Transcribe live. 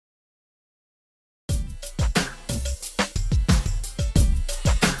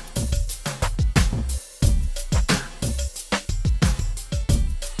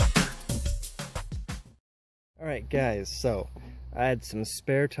Alright guys, so I had some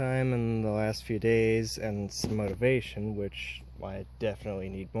spare time in the last few days and some motivation, which I definitely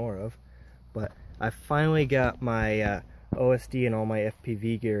need more of, but I finally got my OSD and all my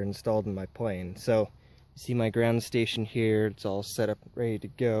FPV gear installed in my plane. So you see my ground station here, it's all set up ready to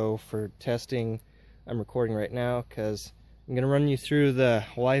go for testing. I'm recording right now because I'm going to run you through the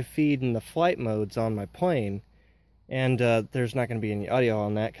live feed and the flight modes on my plane, and there's not going to be any audio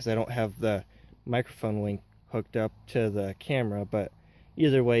on that because I don't have the microphone link hooked up to the camera. But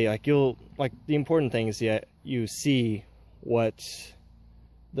either way, the important thing is that you see what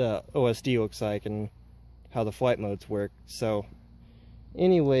the OSD looks like and how the flight modes work. So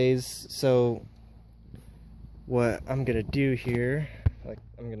anyways, so what I'm gonna do here,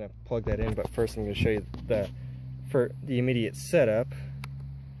 I'm gonna plug that in, but first I'm gonna show you the immediate setup.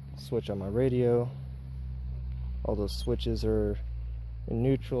 Switch on my radio. All those switches are in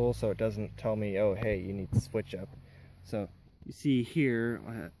neutral, so it doesn't tell me, oh hey, you need to switch up. So you see here,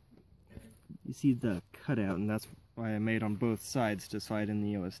 you see the cutout, and that's why I made on both sides to slide in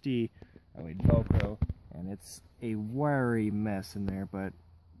the OSD. I made Velcro, and it's a wiry mess in there, but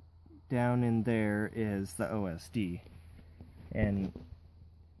down in there is the OSD. And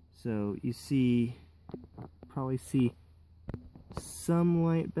so you see, probably see some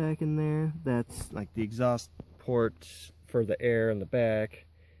light back in there. That's like the exhaust port for the air in the back.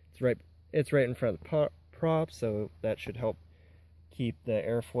 It's right in front of the prop, so that should help keep the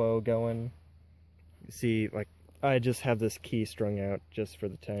airflow going. You see, I just have this key strung out just for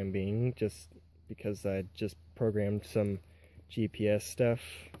the time being, just because I just programmed some GPS stuff.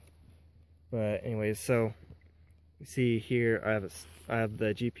 But anyways, so you see here I have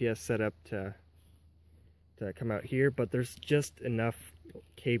the GPS set up to come out here, but there's just enough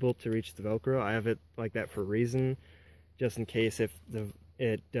cable to reach the Velcro. I have it like that for a reason, just in case if the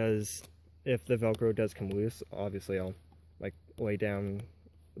Velcro does come loose. Obviously I'll lay down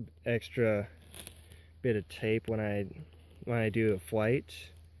extra bit of tape when I do a flight,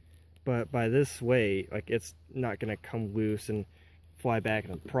 but by this way, it's not gonna come loose and fly back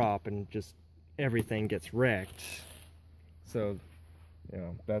in the prop and just everything gets wrecked. So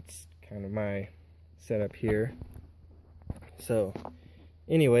that's kind of my setup here. So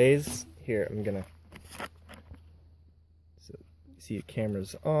anyways, here I'm gonna, so you see the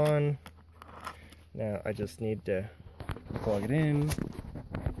camera's on. Now I just need to plug it in.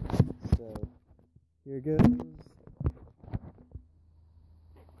 So here it goes.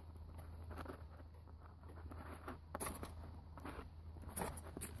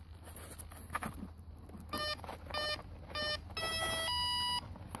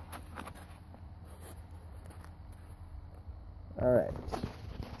 Alright,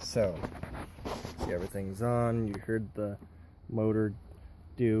 so see, everything's on. You heard the motor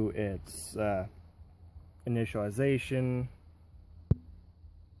do its initialization.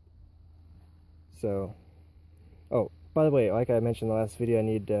 So, oh, by the way, like I mentioned in the last video, I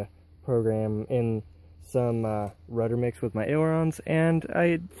need to program in some rudder mix with my ailerons, and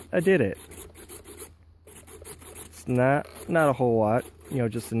I did it. It's not a whole lot,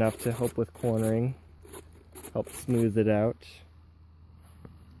 just enough to help with cornering, help smooth it out.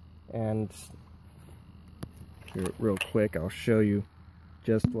 And here, real quick, I'll show you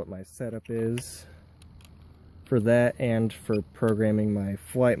just what my setup is for that and for programming my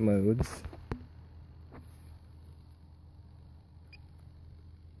flight modes.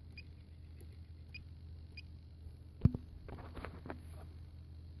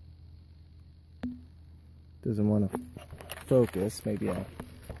 Doesn't want to focus. Maybe I'll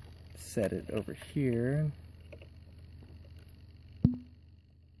set it over here.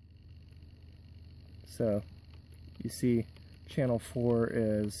 So you see channel 4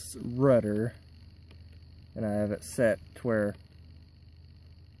 is rudder, and I have it set to where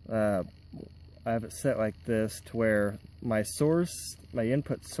I have it set like this to where my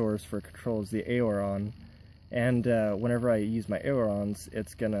input source for control is the aileron, and whenever I use my ailerons,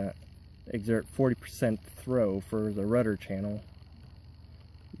 it's gonna exert 40% throw for the rudder channel.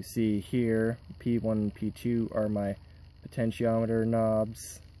 You see here P1 and P2 are my potentiometer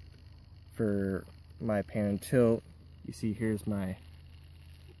knobs for my pan and tilt. You see here is my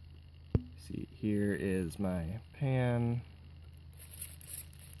pan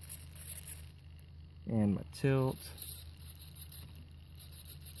and my tilt.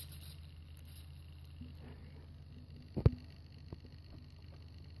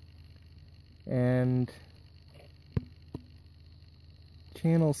 And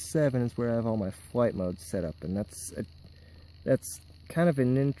channel 7 is where I have all my flight modes set up, and that's kind of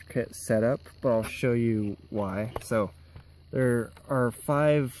an intricate setup, but I'll show you why. So there are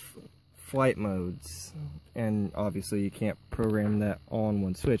 5 flight modes, and obviously you can't program that all on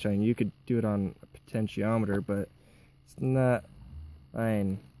one switch. I mean, you could do it on a potentiometer, but it's not,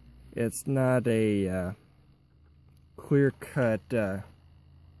 it's not a clear-cut,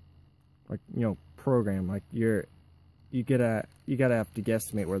 like, you know, program. Like, you gotta have to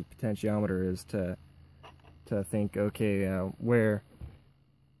guesstimate where the potentiometer is to think, okay, where.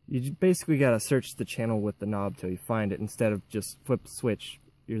 You basically gotta search the channel with the knob till you find it, instead of just flip the switch,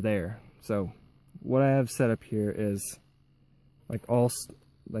 you're there. So what I have set up here is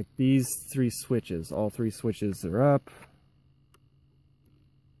like these three switches. All three switches are up.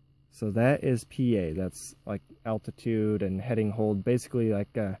 So that is PA. That's like altitude and heading hold, basically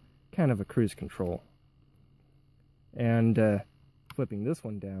like kind of a cruise control. And flipping this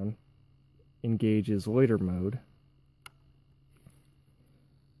one down engages loiter mode.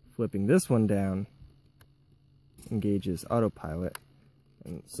 Flipping this one down engages autopilot.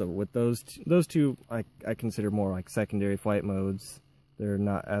 And so with those two I consider more like secondary flight modes. They're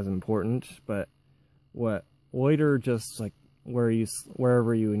not as important, but what loiter, just like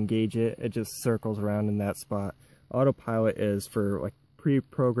wherever you engage it, it just circles around in that spot. Autopilot is for like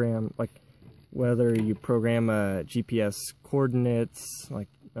pre-programmed, like whether you program GPS coordinates, like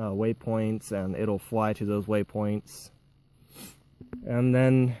waypoints, and it'll fly to those waypoints. And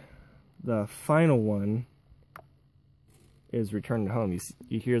then the final one is return to home.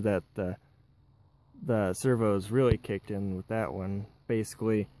 You hear that the servos really kicked in with that one.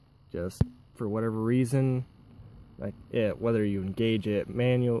 Basically, just for whatever reason, like whether you engage it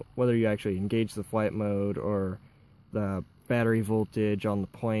whether you actually engage the flight mode, or the battery voltage on the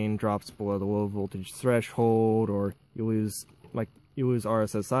plane drops below the low voltage threshold, or you lose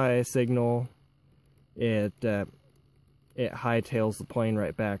RSSI signal, it hightails the plane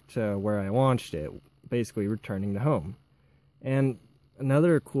right back to where I launched it, basically returning to home. And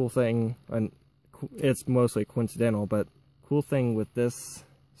another cool thing, and it's mostly coincidental, but cool thing with this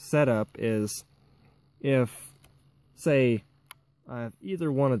setup is if, say, I have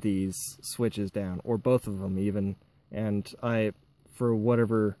either one of these switches down, or both of them even, and I, for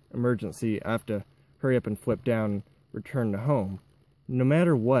whatever emergency, I have to hurry up and flip down, return to home, no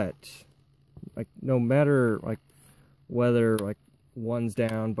matter what, like, no matter, like, whether, like, one's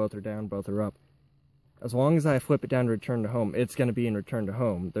down, both are up, as long as I flip it down to return to home, it's going to be in return to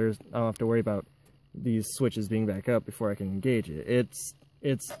home. I don't have to worry about these switches being back up before I can engage it.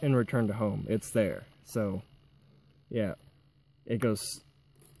 It's in return to home. It's there. So, yeah, it goes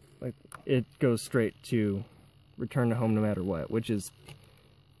straight to return to home no matter what, which is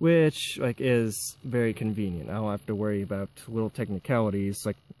very convenient. I don't have to worry about little technicalities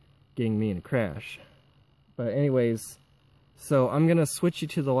like getting me in a crash. But anyways, so I'm gonna switch you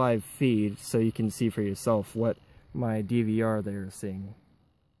to the live feed so you can see for yourself what my DVR there is seeing.